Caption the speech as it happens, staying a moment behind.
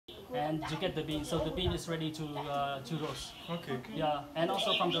and you get the bean. So the bean is ready to roast. Okay. Yeah, and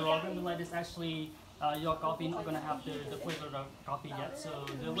also from the raw grain millet is actually your coffee not gonna have the flavor of coffee yet. So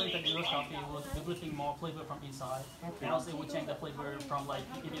the way that you roast coffee will developing more flavor from inside, Okay. and also it will change the flavor from like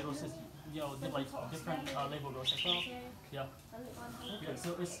if you roast like different label roast as well. Yeah. Yeah.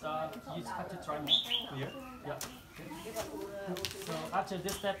 So it's you have to try more. Yeah. Yeah. So after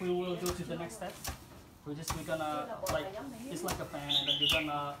this step, we will go to the next step. We're gonna like it's like a pan, and then you're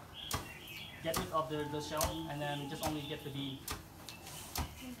gonna get rid of the shell, and then just only get the bean.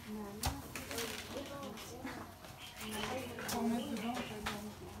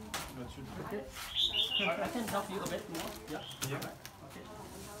 Okay. I can help you a bit more. Yeah. Yeah. Okay.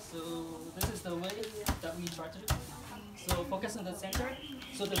 So this is the way that we try to do. So focus on the center,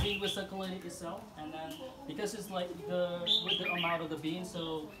 so the bean will circulate itself, and then because it's like with the amount of the bean,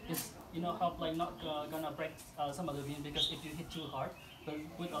 so it's help like not gonna break some of the bean, because if you hit too hard, but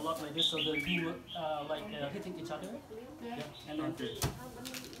with a lot like this, so the bean will hitting each other. Yeah, and then. Okay.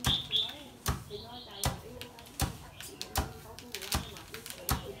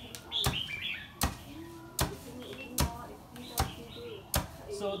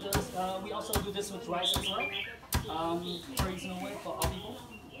 So we also do this with rice as well. Traditional way for all people,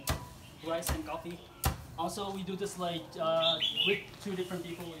 rice and coffee. Also, we do this like with two different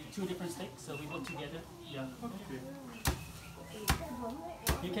people, two different sticks, so we work together. Yeah. Okay.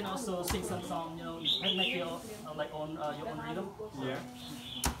 You can also sing some song, make your like on your own rhythm. Yeah.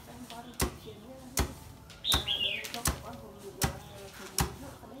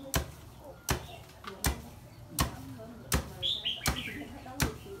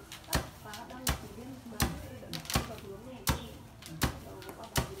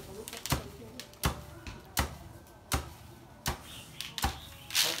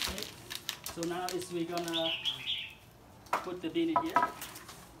 So now we're gonna put the bean in here.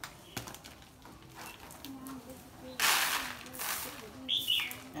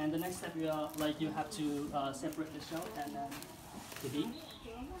 And the next step you have to separate the shell and then the bean.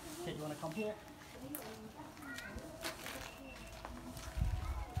 Okay, you wanna come here?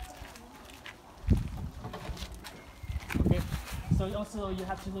 Okay. So also you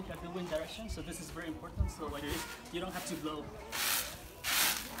have to look at the wind direction. So this is very important. So like this, you don't have to blow.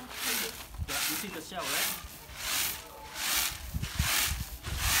 Yeah, you see the shell, right?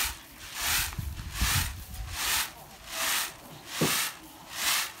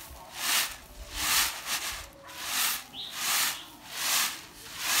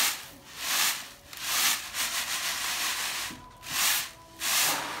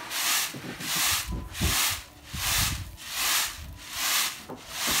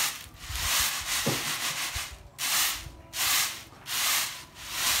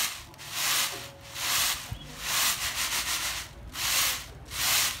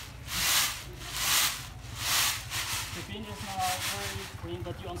 The bean is not very green,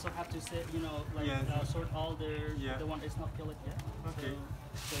 but you also have to say, sort all the one that's not peeled yet. Okay.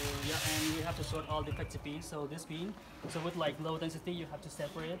 So yeah, and we have to sort all defective beans. So this bean, so with like low density, you have to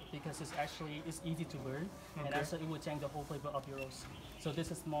separate it because it's easy to burn, and also it will change the whole flavor of your roast. So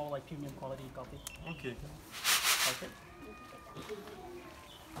this is more like premium quality coffee. Okay. Okay.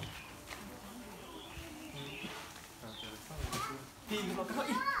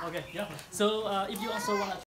 Okay, yeah. So if you also want to